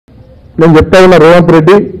నేను చెప్తా ఉన్నా రేవంత్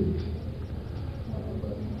రెడ్డి,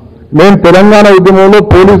 నేను తెలంగాణ ఉద్యమంలో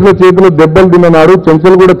పోలీసుల చేతులు దెబ్బలు తిన్ననాడు,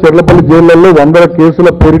 చెంచల్గూడ చెర్లపల్లి జైళ్లలో 100 కేసుల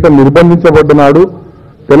పేరిట నిర్బంధించబడ్డనాడు,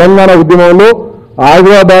 తెలంగాణ ఉద్యమంలో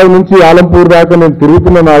ఆదిలాబాద్ నుంచి ఆలంపూర్ దాకా నేను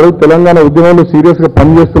తిరుగుతున్ననాడు, తెలంగాణ ఉద్యమంలో సీరియస్గా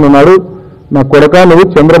పనిచేస్తున్నాడు. నా కొడక, నువ్వు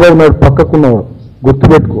చంద్రబాబు నాయుడు పక్కకున్నావు,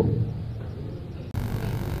 గుర్తుపెట్టుకో.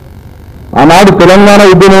 ఆనాడు తెలంగాణ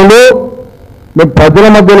ఉద్యమంలో మేము ప్రజల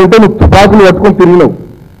మధ్యలో ఉంటే నువ్వు తుపాకులు పట్టుకొని తిరిగినావు.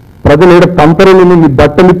 ప్రజలు ఏడ తంతరలు నీ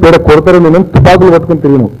బట్టలు పేడ కొడతారని నేను తుపాకులు పట్టుకొని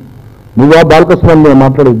తిరిగినావు. నువ్వు ఆ బాల్క సుమన్ మీద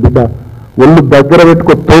మాట్లాడేది బిడ్డ, ఒళ్ళు దగ్గర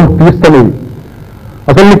పెట్టుకో, తోలు తీస్తానేది.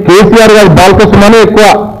 అసలు నీ కేసీఆర్ గారు బాల్క సుమనే ఎక్కువ.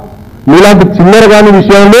 నీలాంటి చిల్లర కాని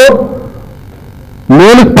విషయంలో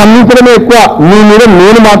నేను స్పందించడమే ఎక్కువ, నీ మీద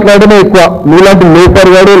నేను మాట్లాడడమే ఎక్కువ. నీలాంటి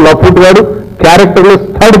లోఫర్ గాడు, లఫుట్ గాడు, క్యారెక్టర్లో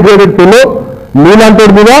 3rd గ్రేడెడ్ ఫెలో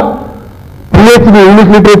నీలాంటి మీద పిహెచ్డి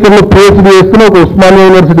ఇంగ్లీష్ లిటరేచర్లో పిహెచ్డి చేస్తున్న ఒక ఉస్మానియా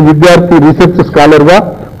యూనివర్సిటీ విద్యార్థి, రీసెర్చ్ స్కాలర్గా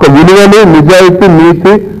ఒక విలువలు, నిజాయితీ,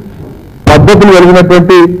 నీతి, పద్ధతులు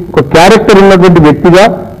కలిగినటువంటి ఒక క్యారెక్టర్ ఉన్నటువంటి వ్యక్తిగా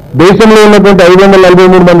దేశంలో ఉన్నటువంటి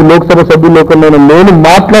 543 మంది లోక్సభ సభ్యుల్లో నేను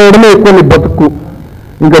మాట్లాడడమే ఎక్కువ నీ బతుకు.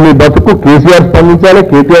 ఇంకా నీ బతుకు కేసీఆర్ స్పందించాలి,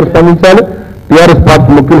 కేటీఆర్ స్పందించాలి, టీఆర్ఎస్ పార్టీ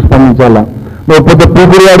ముఖ్యులు స్పందించాలా. నువ్వు పెద్ద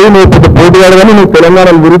పీపురుగాడు, నువ్వు పెద్ద పోటీగాడు, కానీ నువ్వు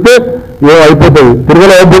తెలంగాణలో తిరిగితే అయిపోతుంది.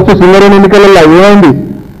 తిరగల బొచ్చు సింగరేణి ఎన్నికలలో ఏమైంది?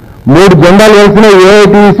 3 జెండాలు కలిసిన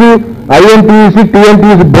ఏఐటీసీ, ఐఎన్టీసీ,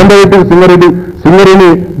 టీఎన్టీసీ బొందబెట్టి సింగరేణి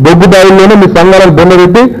బొగ్గు దాయిల్లోనే మీ సంఘాలను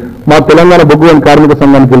బొందబెట్టి మా తెలంగాణ బొగ్గు అని కార్మిక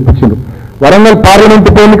సంఘాన్ని గెలిపించింది. వరంగల్ పార్లమెంట్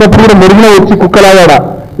ఎన్నికప్పుడు కూడా మెరుగున వచ్చి కుక్కలాగాడా.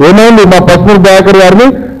 ఏమైంది? మా పసుమూరు దయాకర్ గారిని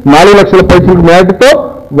 4 లక్షల పైసలకు మేటతో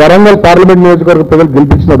వరంగల్ పార్లమెంట్ నియోజకవర్గ ప్రజలు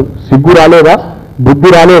గెలిపించినాడు. సిగ్గు రాలేదా? బుద్ధి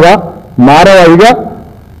రాలేదా? మారవాయిగా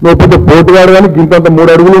నువ్వు పెద్ద పోటుగాడు, కానీ ఇంతంత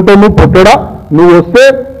 3 అడుగులు ఉంటావు, నువ్వు పొట్టాడా? నువ్వు వస్తే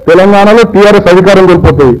తెలంగాణలో టీఆర్ఎస్ అధికారం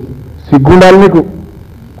కోల్పోతుంది. సిగ్గుండాలి నీకు.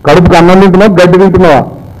 కడుపుకి అన్నం తింటున్నావు, గడ్డి తింటున్నావా?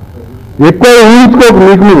 ఎక్కువ ఊహించుకోకు.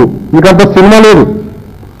 నీకంత సినిమా లేదు.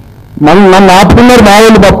 నన్ను ఆపుతున్నారు మా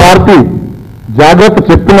వాళ్ళు, మా పార్టీ జాగ్రత్త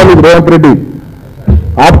చెప్తున్నారు. రేవంత్ రెడ్డి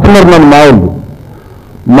ఆపుతున్నారు నన్ను మా వాళ్ళు.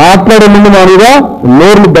 మాట్లాడే ముందు మా మీద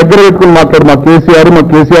నోరుని దగ్గర పెట్టుకుని మాట్లాడు. మా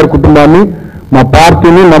కేసీఆర్ కుటుంబాన్ని, మా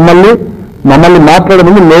పార్టీని, మమ్మల్ని మాట్లాడే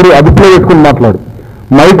ముందు నోరు అదుపులో పెట్టుకుని మాట్లాడు.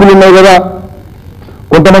 మైకులు ఉన్నాయి కదా,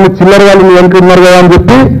 కొంతమంది చిల్లర వాళ్ళు మీ వెనక ఉన్నారు కదా అని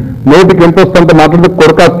చెప్పి నోటికి ఎంత వస్తుంటే మాట్లాడితే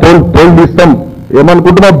కొడక తోలు తీస్తాం.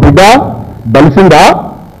 ఏమనుకుంటున్నావు బిడ్డ? బలిసిందా?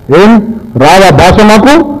 ఏం రాదా భాష?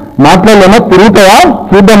 మాకు మాట్లాడలేమా? తిరుగుతావా?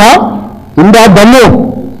 చూద్దామా? ఉందా దమ్ము?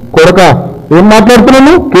 కొడక ఏం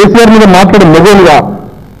మాట్లాడుతున్నాను? కేసీఆర్ మీద మాట్లాడే మొగలుగా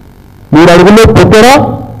 3 అడుగుల్లో పెట్టారా?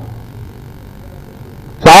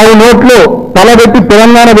 చావు నోట్లో తలబెట్టి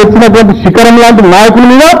తెలంగాణ వచ్చినటువంటి శిఖరం లాంటి నాయకుల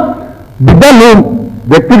మీద బిడ్డ నువ్వు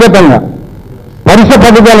వ్యక్తిగతంగా పరుష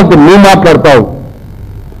పథకాలతో నువ్వు మాట్లాడతావు.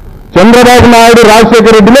 చంద్రబాబు నాయుడు,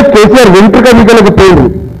 రాజశేఖర రెడ్డిలో కేసీఆర్ వెంట్రుక మిగలకపోయింది.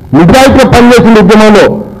 నిజాయితీగా పనిచేసింది ఉద్యమంలో.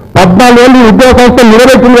 14 ఏళ్ళు ఉద్యోగ సంస్థలు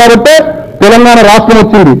నిలబెట్టింది కాబట్టి తెలంగాణ రాష్ట్రం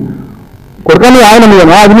వచ్చింది. కొరకని ఆయన మీద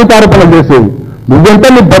అవినీతి ఆరోపణలు చేసేది. నువ్వెంత,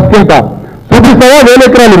 నీ బతికెంత చూపిస్తావా? 1000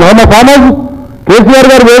 ఎకరాలు మా ఫామ్ హౌస్. కేసీఆర్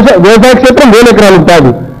గారు వ్యవసాయ క్షేత్రం 1000 ఎకరాలు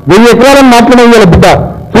ఉంటుంది. 1000 ఎకరాలను మాట్లాడే బిడ్డ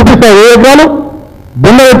చూపిస్తావు. 1000 ఎకరాలు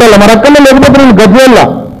బొంద పెట్టాల మరి అక్కడనే, లేకపోతే నేను గజ్వేల్లా.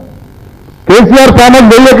 కేసీఆర్ ఫామ్ హౌస్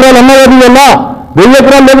 1000 ఎకరాలు అన్నది వెళ్ళా. 1000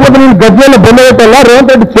 ఎకరాలు లేకపోతే నేను గజ్వేల్లో బొంద పెట్టాలా?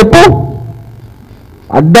 రేవంత్ రెడ్డి చెప్పు.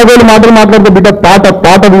 అడ్డగోలు మాటలు మాట్లాడితే బిడ్డ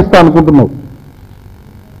తాట తీస్తా అనుకుంటున్నావు.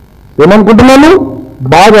 ఏమనుకుంటున్నాను?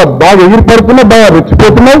 బాగా ఎగిరిపడుతున్నావు, బాగా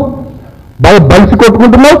రెచ్చిపోతున్నావు, బాగా బలిసి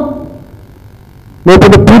కొట్టుకుంటున్నావు. నువ్వు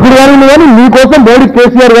పెద్ద పీకుడు కానీ నీకోసం మోడీ,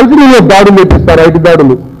 కేసీఆర్ కలిసి నేను దాడులు చేపిస్తారు, 5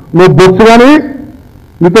 దాడులు. నువ్వు బొచ్చు కానీ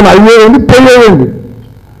నీతో అయ్యేది పోయేది.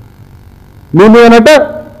 నేనేనంటే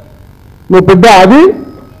నువ్వు పెద్ద అది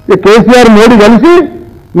కేసీఆర్ మోడీ కలిసి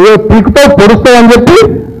నువ్వు పీకుతావు, పొడుస్తావు అని చెప్పి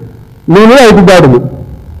నేను 5 దాడులు.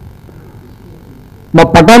 మా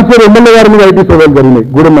పటాన్చేరు ఎమ్మెల్యే గారి మీద ఐటీ సోదాలు జరిగినాయి,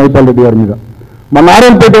 గూడెం మైపాల్ రెడ్డి గారి మీద. మా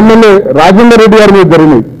నారాయణపేట ఎమ్మెల్యే రాజేందర్ రెడ్డి గారి మీద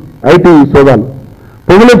జరిగినాయి ఐటీ సోదాలు.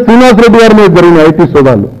 పొంగులేటి శ్రీనివాసరెడ్డి గారి మీద జరిగినాయి ఐటీ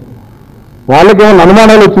సోదాలు. వాళ్ళకేమైనా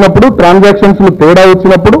అనుమానాలు వచ్చినప్పుడు, ట్రాన్సాక్షన్స్ తేడా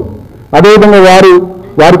వచ్చినప్పుడు, అదేవిధంగా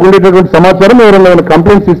వారికి ఉండేటటువంటి సమాచారం ఎవరైనా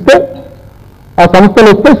కంప్లైంట్స్ ఇస్తే ఆ సంస్థలు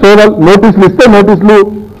వస్తే సోదాలు నోటీసులు ఇస్తే, నోటీసులు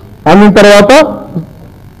అందిన తర్వాత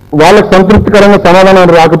వాళ్ళకి సంతృప్తికరంగా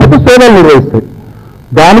సమాధానాలు రాకపోతే సోదాలు నిర్వహిస్తాయి.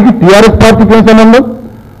 దానికి టీఆర్ఎస్ పార్టీకి ఏం సంబంధం?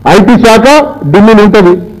 ఐటీ శాఖ ఢిల్లీలో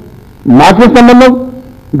ఉంటుంది, మాకేం సంబంధం?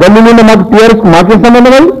 గల్లీ నుండి మాకు టీఆర్ఎస్కి మాకేం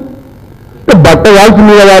సంబంధం? అది బట్ట వాల్సి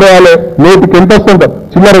మీద వారేయాలి. నోటికి ఎంత వస్తుంటారు?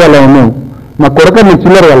 చిల్లర వల్ల ఉన్నాం. మా కొరక మీ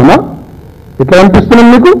చిల్లర వలన ఎట్లా అనిపిస్తున్నాం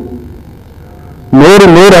మీకు?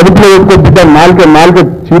 నోరు అదుపులో వేసుకో బిడ్డ. నాలుగే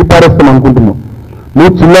చీరిపారేస్తాం అనుకుంటున్నాం.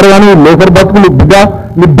 నువ్వు చిల్లర కానీ లేబర్ బతుకులు బిడ్డ.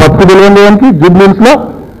 నీ బతుకు తెలియని దానికి జూబ్లీన్స్ లో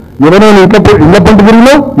ఎవరైనా ఇళ్ళ పంట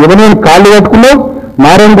తిరిగినావు, ఎవరైనా కాళ్ళు కట్టుకున్నావు,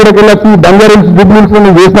 నారాయణగూడకి వెళ్ళొచ్చి బంజారా జూబ్లీహిల్స్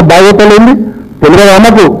నువ్వు చేసిన బాధ్యతలు ఏంది తెలియదా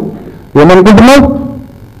మాకు? ఏమనుకుంటున్నావు?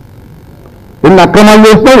 ఎన్ని అక్రమాలు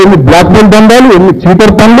చేస్తావు, ఎన్ని బ్లాక్మెయిల్ దండాలు, ఎన్ని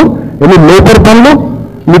చీటర్ పనులు, ఎన్ని లోపర్ పనులు,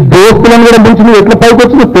 నీ దోస్తులను కూడా పిలిచి నువ్వు ఎట్లా పైకి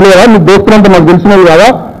వచ్చినా తెలియదా? నీ దోస్తులంతా నాకు తెలిసినవి కదా.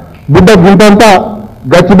 బిడ్డ గింతంతా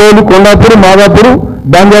గచ్చిబౌలి, కొండాపూర్, మాదాపూర్,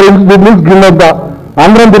 బంజారా హిల్స్, జూబ్లీహిల్స్ గిన్నెంతా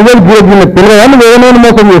అందరం తిరిగి గిన్నె తెలియదా? నువ్వు ఏమైనా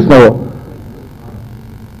మోసం చేసినావో.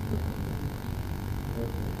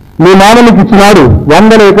 మీ మామ నీకు ఇచ్చినాడు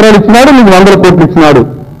 100 ఎకరాలు ఇచ్చినాడు, నీకు 100 కోట్లు ఇచ్చినాడు.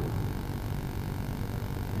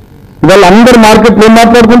 ఇవాళ అందరు మార్కెట్లో ఏం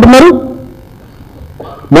మాట్లాడుకుంటున్నారు?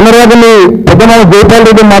 మొన్నరాగా మీ పెద్ద మామ జైపాల్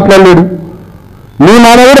రెడ్డి మాట్లాడలేడు, మీ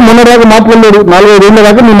మామ కూడా మొన్నరాగా మాట్లాడలేడు. 4-5 ఏళ్ళ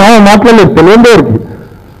దాకా మీ మామ మాట్లాడలేదు, తెలియదు ఎవరికి.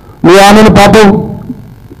 మీ ఆమెను పాపం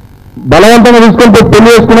బలవంతంగా తీసుకొని పోయి పెళ్లి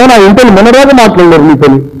చేసుకున్నావు, నా ఇంటిని మొన్నరాగా మాట్లాడలేరు. మీ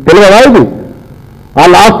పెళ్లి తెలియదా? ఇది ఆ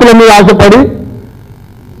ఆస్తుల మీద ఆశపడి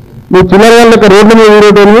నువ్వు చిల్లర వాళ్ళకి రోడ్ల మీద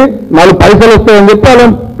ఊరేటోని 4 పైసలు వస్తాయని చెప్పి అలా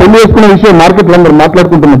పెళ్లి చేసుకున్న విషయం మార్కెట్లో అందరూ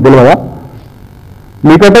మాట్లాడుకుంటున్నారు తెలియదా?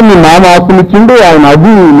 మీకంటే మీ నామ ఆస్తులు ఇచ్చిండు, ఆయన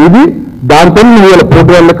అది ఇది, దాంతో నీ వేల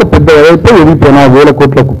కోట్ల వాళ్ళకి పెద్ద ఏదైతే ఎదిగిపోయినా 1000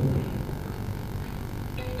 కోట్లకు.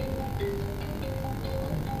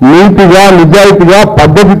 నీతిగా, నిజాయితీగా,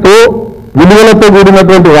 పద్ధతితో, విలువలతో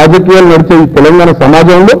కూడినటువంటి రాజకీయాలు నడిచే ఈ తెలంగాణ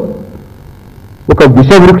సమాజంలో ఒక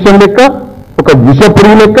విష వృక్షం లెక్క, ఒక విష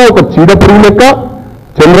పురుగు లెక్క, ఒక చీడ పురుగు లెక్క,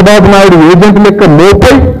 చంద్రబాబు నాయుడు ఏజెంట్ లెక్క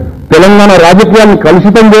మోపై తెలంగాణ రాజకీయాన్ని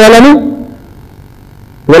కలుషితం చేయాలని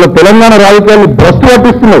ఇవాళ తెలంగాణ రాజకీయాన్ని భ్రష్టు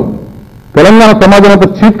పట్టిస్తున్నావు. తెలంగాణ సమాజం అంతా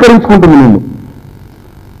చీత్కరించుకుంటుంది. నేను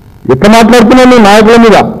ఎట్లా మాట్లాడుతున్నావు? నీ నాయకుల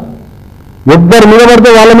మీద ఎవ్వరి మీద పడితే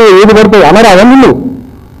వాళ్ళ మీద ఏది పడితే అనరా? అవన్నీ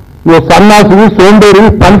నువ్వు సన్నాసివి, సోంబేరి,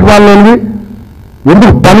 పనికి వాళ్ళనివి,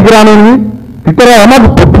 ఎందుకు పనికి రానివి తిట్టరా? మాకు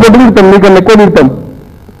పొట్టు పొట్టు తిడతాం, నీకన్నా ఎక్కువ తిడతాం.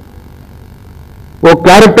 ఓ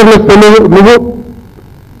క్యారెక్టర్లో తెలియదు. నువ్వు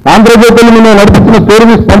ఆంధ్రజ్యోతిలో నేను నడిపించిన స్టోరీ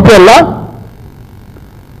తీసి పంపేయాలా?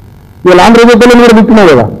 వీళ్ళు ఆంధ్రజ్యోతిలో కూడా తిట్టినావు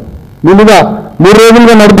కదా. నీ మీద 3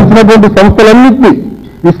 రోజులుగా నడిపించినటువంటి సంస్థలన్నింటినీ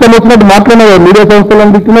ఇష్టం వచ్చినట్టు మాట్లాడినావు. మీడియా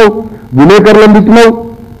సంస్థలను తిట్టినావు, విలేకరులను తిట్టినావు,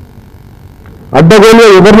 అడ్డగోలు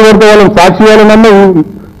ఎవరిని పడితే వాళ్ళని సాక్షి చేయాలని అన్నావు,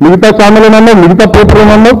 మిగతా ఛానళ్ళని అన్నావు, మిగతా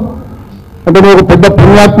పేపర్లను అన్నావు. అంటే నువ్వు ఒక పెద్ద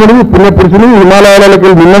పుణ్యాత్ముడివి, పుణ్యపురుషుని, హిమాలయాలకు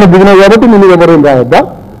వెళ్ళి నిన్నను దిగినావు కాబట్టి నేను ఎవరేం రావద్దా?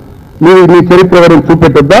 నీ చరిత్ర ఎవరైనా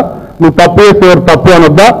చూపెట్టొద్దా? నువ్వు తప్పు చేస్తే ఎవరు తప్పు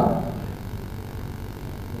అనొద్దా?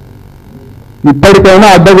 ఇప్పటికైనా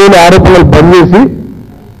అడ్డగోలు ఆరోపణలు బంద్ చేసి,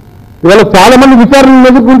 ఇవాళ చాలా మంది విచారణను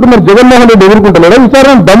ఎదుర్కొంటున్నారు. జగన్మోహన్ రెడ్డి ఎదుర్కొంటలేదా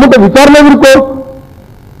విచారణ? దమ్ముతో విచారణ ఎదుర్కో,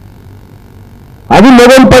 అది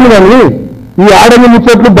మొదలు పని. కానీ ఈ ఆడని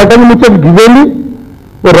ముచ్చట్లు, బట్టని ముచ్చట్లు గివేంది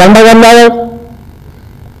రండగల్లాగా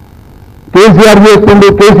కేసీఆర్ చేస్తుంది,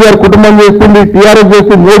 కేసీఆర్ కుటుంబం చేస్తుంది, టీఆర్ఎస్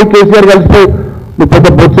చేస్తుంది, మోడీ కేసీఆర్ కలిసిపోయి నువ్వు పెద్ద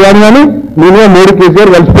బొచ్చువాని కానీ నేనే మోడీ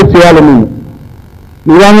కేసీఆర్ కలిసిపోయి చేయాలి. నేను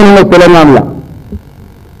నిజంగా తెలంగాణలో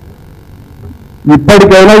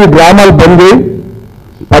ఇప్పటికైనా ఈ గ్రామాలు బంద్ చేయి,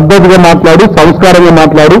 పద్ధతిగా మాట్లాడు, సంస్కారంగా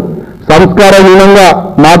మాట్లాడు. సంస్కారహీనంగా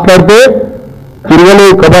మాట్లాడితే తిరగలే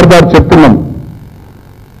ఖబర్దార్ చెప్తున్నాం.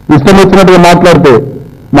 ఇష్టం వచ్చినట్టుగా మాట్లాడితే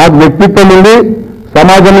మాకు వ్యక్తిత్వం ఉంది,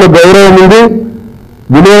 సమాజంలో గౌరవం ఉంది,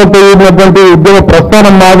 విలువలతో కూడినటువంటి ఉద్యమ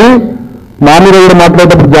ప్రస్థానం మాది. మా మీద కూడా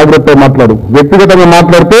మాట్లాడేటప్పుడు జాగ్రత్తగా మాట్లాడు. వ్యక్తిగతంగా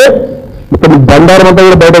మాట్లాడితే ఇప్పుడు బండారం అంతా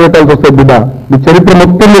కూడా బయట పెట్టాల్సి వస్తుంది. బిడ్డ, నీ చరిత్ర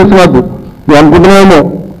మొత్తం తెలుసు నాకు. నువ్వు అనుకుంటున్నావేమో,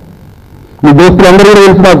 నీ దోస్తులందరూ కూడా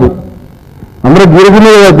తెలుసు నాకు. అందరూ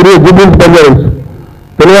జూబ్లీహిల్స్ బంజారా తెలుసు,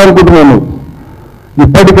 తెలియాలనుకుంటున్నాను.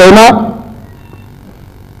 ఇప్పటికైనా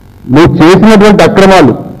నువ్వు చేసినటువంటి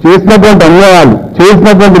అక్రమాలు, చేసినటువంటి అన్యాయాలు,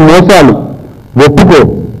 చేసినటువంటి మోసాలు ఒప్పుకో,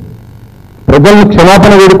 ప్రజలను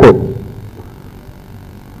క్షమాపణ వేడుకో.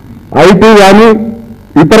 ఐటీ కానీ,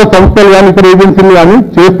 ఇతర సంస్థలు కానీ, ఇతర ఏజెన్సీలు కానీ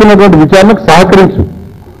చేస్తున్నటువంటి విచారణకు సహకరించు.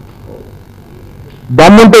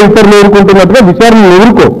 దమ్ముంటే ఇతరులు ఎదుర్కొంటున్నట్టుగా విచారణను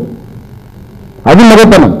ఎదుర్కో. అది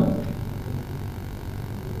మగతనం.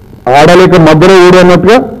 ఆడలేక మధ్యలో ఊరు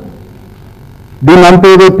అన్నట్టుగా దీన్ని అంతా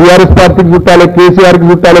ఏదో టీఆర్ఎస్ పార్టీకి చుట్టాలి, కేసీఆర్కి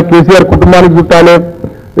చుట్టాలి, కేసీఆర్ కుటుంబానికి చుట్టాలి,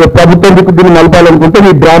 ప్రభుత్వం దిక్కు దీన్ని నలపాలనుకుంటే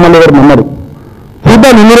మీ డ్రామాలు ఎవరు నమ్మరు.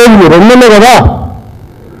 చూద్దాం ఇన్ని రోజులు 2 నెలలే కదా.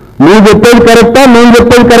 నువ్వు చెప్పేది కరెక్టా, నేను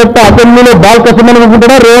చెప్పేది కరెక్టా? అసెంబ్లీలో బాల్క సుమన్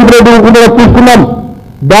ఊరుకుంటాడా, రేవంత్ రెడ్డి ఊరుకుంటాడా చూసుకుందాం.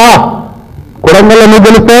 దా, కొడంగల్లో నువ్వు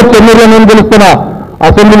గెలుస్తావా, చెన్నూరులో నేను గెలుస్తున్నా,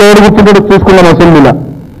 అసెంబ్లీలో ఎవరు కూర్చుంటాడో చూసుకుందాం. అసెంబ్లీలో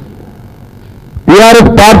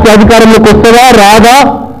టీఆర్ఎస్ పార్టీ అధికారంలోకి వస్తుందా రాదా,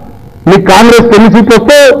 మీ కాంగ్రెస్ ఎన్ని సీట్లు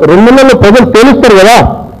వస్తే 2 నెలల్లో ప్రజలు తేలుస్తారు కదా.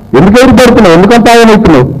 ఎందుకు ఎదురుపడుతున్నావు? ఎందుకంత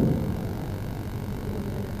ఆగమవుతున్నావు?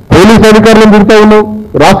 పోలీస్ అధికారులను తిడుతూ ఉన్నావు,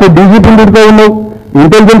 రాష్ట్ర డీజీపీని తిడుతూ ఉన్నావు,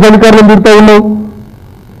 ఇంటెలిజెన్స్ అధికారులను తిడుతూ ఉన్నావు,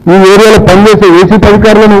 ఈ ఏరియాలో పనిచేసే ఏసీపీ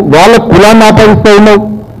అధికారులను వాళ్ళ కులాన్ని ఆపాదిస్తూ ఉన్నావు.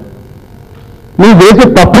 నువ్వు చేసే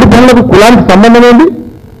తప్పుడు పనులకు కులానికి సంబంధం ఏంటి?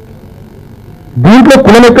 దీంట్లో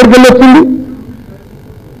కులం ఎక్కడికి వెళ్ళొచ్చింది?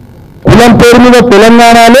 కులం పేరు మీద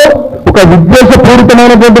తెలంగాణలో ఒక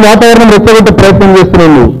విద్వేషపూరితమైనటువంటి వాతావరణం రెచ్చగొట్టే ప్రయత్నం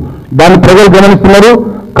చేస్తున్నావు నువ్వు. దాన్ని ప్రజలు గమనిస్తున్నారు.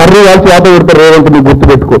 కర్రీ కాల్చి ఆట పెడతారు రేవంత్, నువ్వు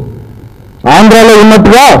గుర్తుపెట్టుకో. ఆంధ్రాలో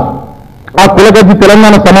ఉన్నట్టుగా ఆ కులగజ్జి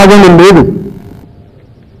తెలంగాణ సమాజంలో లేదు,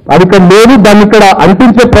 అది ఇక్కడ లేదు. దాన్ని ఇక్కడ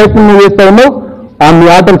అంటించే ప్రయత్నం నువ్వు చేస్తా ఉన్నావు. ఆ మీ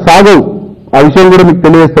ఆటలు సాగవు. ఆ విషయం కూడా మీకు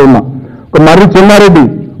తెలియజేస్తా ఉన్నా. ఒక మర్రి చెన్నారెడ్డి,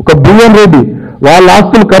 ఒక బియ్యం రెడ్డి వాళ్ళ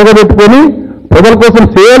ఆస్తులు కరగబెట్టుకొని ప్రజల కోసం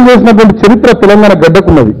సేవలు చేసినటువంటి చరిత్ర తెలంగాణ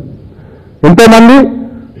గడ్డకున్నది. ఎంతోమంది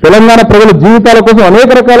తెలంగాణ ప్రజల జీవితాల కోసం అనేక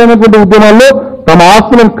రకాలైనటువంటి ఉద్యమాల్లో తమ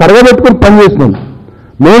ఆస్తులను కరగబెట్టుకుని పనిచేసినాం.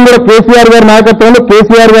 మేము కూడా కేసీఆర్ గారి నాయకత్వంలో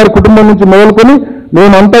కేసీఆర్ గారి కుటుంబం నుంచి మొదలుకొని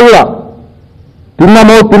మేమంతా కూడా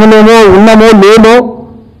తిన్నామో తినలేమో ఉన్నామో లేమో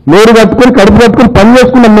నోరు కట్టుకుని కడుపు కట్టుకుని పని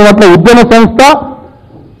చేసుకున్నాం. మేము అట్లా ఉద్యమ సంస్థ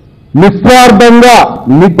నిస్వార్థంగా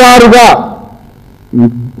నిటారుగా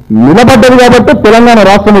నిలబడ్డది కాబట్టి తెలంగాణ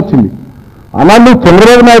రాష్ట్రం వచ్చింది. ఆనాడు నువ్వు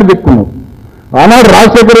చంద్రబాబు నాయుడు దిక్కున్నావు, ఆనాడు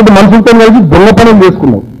రాజశేఖర రెడ్డి మనుషులతో కలిసి దొంగ పనులు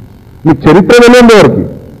చేసుకున్నావు. నీ చరిత్ర తెలియదు ఎవరికి.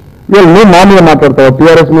 ఇవాళ నువ్వు మా మీద మాట్లాడతావు,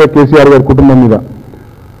 టీఆర్ఎస్ మీద, కేసీఆర్ గారి కుటుంబం మీద,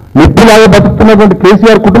 నిప్పులాగా బతుకుతున్నటువంటి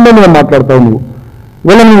కేసీఆర్ కుటుంబం మీద మాట్లాడతావు నువ్వు.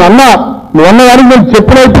 ఇవాళ నువ్వు అన్న వారికి నేను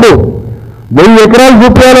చెప్పినా ఇప్పుడు 1000 ఎకరాలు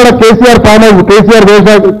చూపించాలి కేసీఆర్ ఫామ్ హౌస్, కేసీఆర్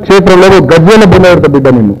వ్యవసాయ క్షేత్రంలో గజ్జల బొంద బిడ్డ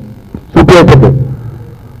నిన్ను చూపించకపోతే.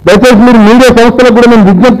 దయచేసి మీరు మీడియా సంస్థలకు కూడా నేను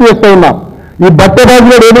విజ్ఞప్తి చేస్తా ఉన్నా. ఈ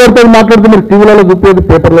బట్టబాజీలో ఏది పడితే మాట్లాడితే మీరు టీవీలలో చూపేది,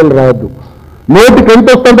 పేపర్లలో రావద్దు. నోటికి ఎంత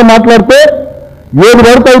వస్తుంటే మాట్లాడితే, ఏది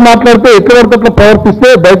పడితే మాట్లాడితే, ఎక్కడ పడితే అట్లా ప్రవర్తిస్తే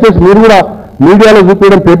దయచేసి మీరు కూడా మీడియాలో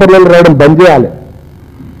చూపించడం, పేపర్లలో రాయడం బంద్ చేయాలి.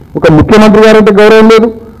 ఒక ముఖ్యమంత్రి గారు అంటే గౌరవం లేదు,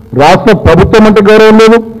 రాష్ట్ర ప్రభుత్వం అంటే గౌరవం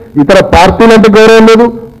లేదు, ఇతర పార్టీలు అంటే గౌరవం లేదు,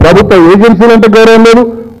 ప్రభుత్వ ఏజెన్సీలు అంటే గౌరవం లేదు,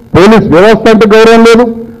 పోలీస్ వ్యవస్థ అంటే గౌరవం లేదు.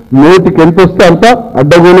 నోటికి ఎంత వస్తే అంత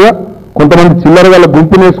అడ్డగోలుగా కొంతమంది చిల్లర వాళ్ళ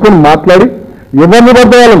గుంపును వేసుకొని మాట్లాడి ఎవరిని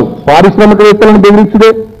పడితే వాళ్ళను పారిశ్రామికవేత్తలను బెదిరించుడే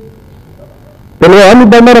తెలియదా? నీ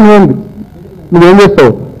బండారం ఏంది? నువ్వేం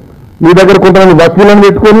చేస్తావు? నీ దగ్గర కొంతమంది వకీలను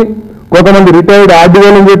పెట్టుకొని, కొంతమంది రిటైర్డ్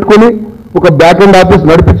ఆర్డీఓలను పెట్టుకొని ఒక back and office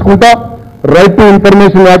నడిపించుకుంటా right to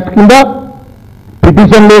information act కింద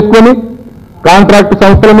పిటిషన్లు వేసుకొని కాంట్రాక్ట్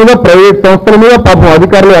సంస్థల మీద, ప్రైవేట్ సంస్థల మీద, పాపం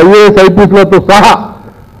అధికారులు ఐఏఎస్ ఐపీఎస్లతో సహా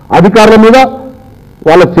అధికారుల మీద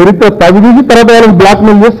వాళ్ళ చరిత్ర తగిలిసి తర్వాత వాళ్ళని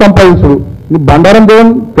బ్లాక్మెయిల్ చేసి సంపాదించడు. నీ బండారం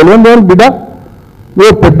తెలియని దేవుని బిడ్డ.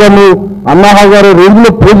 నువ్వు పెద్ద నువ్వు అన్నాహా గారు రేంజ్లో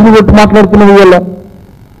పోజులు పెట్టి మాట్లాడుతున్నావు ఇవాళ.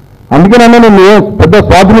 అందుకేనన్నా నేను పెద్ద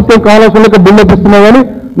స్వాతంత్ర్యం కావాల్సిన లెక్క బిల్డప్ ఇస్తున్నావు, కానీ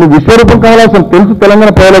నువ్వు విశ్వరూపం కావాల్సిన తెలుసు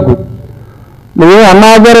తెలంగాణ ప్రజలకు. నువ్వు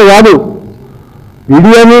అన్నాహా గారే కాదు,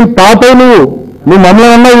 ఇడియా మీన్ తాతవు నువ్వు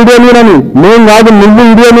మమ్మల్ని అన్నా ఇడియా మీన్ అని. నేను కాదు, నువ్వు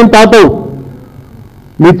ఇడియా మీన్ తాతవు.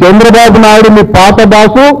 మీ చంద్రబాబు నాయుడు మీ పాత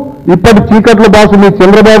బాసు, ఇప్పటి చీకట్ల బాసు మీ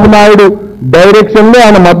చంద్రబాబు నాయుడు డైరెక్షన్లో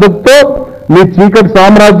ఆయన మద్దతుతో మీ చీకటి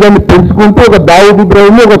సామ్రాజ్యాన్ని పెంచుకుంటూ ఒక దావూద్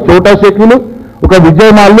ఇబ్రాహిం, ఒక చోటా షకీలు, ఒక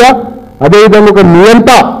విజయ్ మాల్యా, అదేవిధంగా ఒక నియంత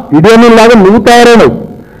ఇడియమీన్ లాగా నువ్వు తయారైనవు.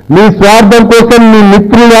 నీ స్వార్థం కోసం నీ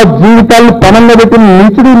మిత్రుల జీవితాలను పణంగా పెట్టిన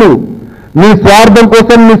నీచుడు నువ్వు. నీ స్వార్థం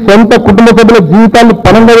కోసం నీ సొంత కుటుంబ సభ్యుల జీవితాలను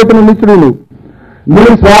పణంగా పెట్టిన నీచుడు నువ్వు. నీ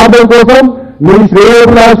స్వార్థం కోసం నీ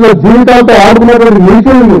శ్రేయోభిలాషుల జీవితాలతో ఆడుకున్నటువంటి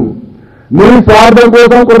నీచుడు నువ్వు. నీ స్వార్థం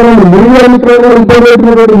కోసం కొంతమంది మిలియన్ మిత్రులు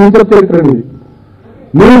ఇంటర్వ్యూటువంటి నీచ చరిత్ర నీది.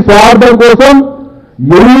 నీ స్వార్థం కోసం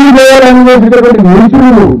ఎన్ని వేలు అన్వేషించినటువంటి నీచుడు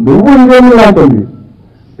నువ్వు ఇంకేమీ లాంటి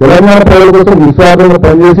తెలంగాణ ప్రజల కోసం నిస్వార్థంగా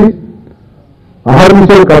పనిచేసి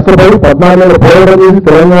అహర్నిశలు కష్టపడి 14 ఏళ్ళ పోరాటం చేసి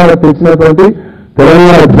తెలంగాణ తెచ్చినటువంటి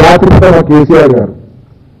తెలంగాణ జాతిపిత మా కేసీఆర్ గారు.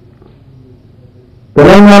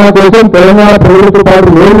 తెలంగాణ కోసం తెలంగాణ ప్రజలతో పాటు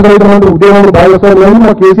నేను కలిగినటువంటి ఉద్యమంలో భాగస్వామ్యం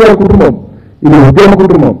మా కేసీఆర్ కుటుంబం. ఇది ఉద్యమ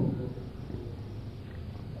కుటుంబం.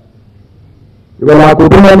 ఇక మా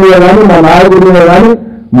కుటుంబం మీద కానీ, మా నాయకుడి మీద కానీ,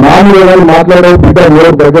 మా మీద కానీ మాట్లాడే బిడ్డ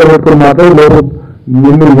ఎవరు దగ్గర పెట్టుకుని మాట్లాడి లేదు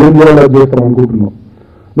నిన్ను ఏం చేయాలో చేస్తాం అనుకుంటున్నావు.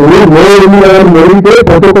 నువ్వు నోరు మీద కానీ మెరిగితే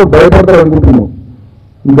ప్రతి ఒక్కరు భయపడతారు అనుకుంటున్నావు.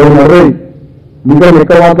 ఇంకా మరై మీకా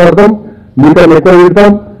ఎక్కువ మాట్లాడతాం, మీకా ఎక్కువ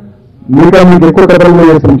తిడతాం, మీకా మీకు ఎక్కువ కథలు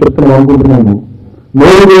చేస్తాం చెప్తున్నాం అనుకుంటున్నాను.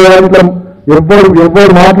 నోరు చేయడానికి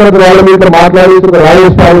ఎవరు మాట్లాడితే వాళ్ళ మీద మాట్లాడేసి ఒక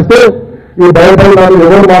రాజేష్ పాలిస్తే ఈ భయపడి వాళ్ళు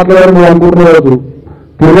ఎవరు మాట్లాడారు నువ్వు అనుకుంటున్నారు.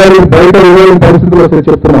 తిరగాలి బయట ఇవ్వలేని పరిస్థితులు వస్తే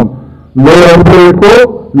చెప్తున్నాం. నేను అడుగుతూ పెట్టుకో,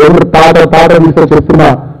 లేకపోతే తాట తీస్తే చెప్తున్నా.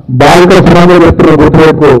 బాలికల సుమంగా చెప్తున్నా,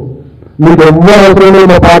 గుర్తుపెట్టుకో. నీకు ఎవ్వరు అవసరం లేదు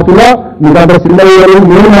మా పార్టీలో. నీకు అంత చిన్న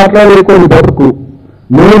నేను మాట్లాడలేకో నీ బతుకు.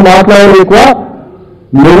 నేను మాట్లాడలేక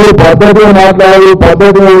నువ్వు పద్ధతిగా మాట్లాడు,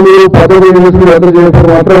 పద్ధతిగా ఉండి, పద్ధతిగా చేసుకుని ఎదురు చేసిన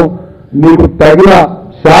మాత్రం నీకు తగిన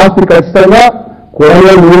శాస్త్రి ఖచ్చితంగా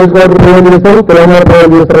కొడంగల్ నియోజకవర్గ ప్రయోజనం చేస్తారు, తెలంగాణ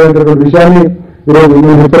ప్రయోజనం చేస్తారు అనేటువంటి విషయాన్ని ఈరోజు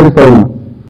నేను హెచ్చరిస్తా ఉన్నా.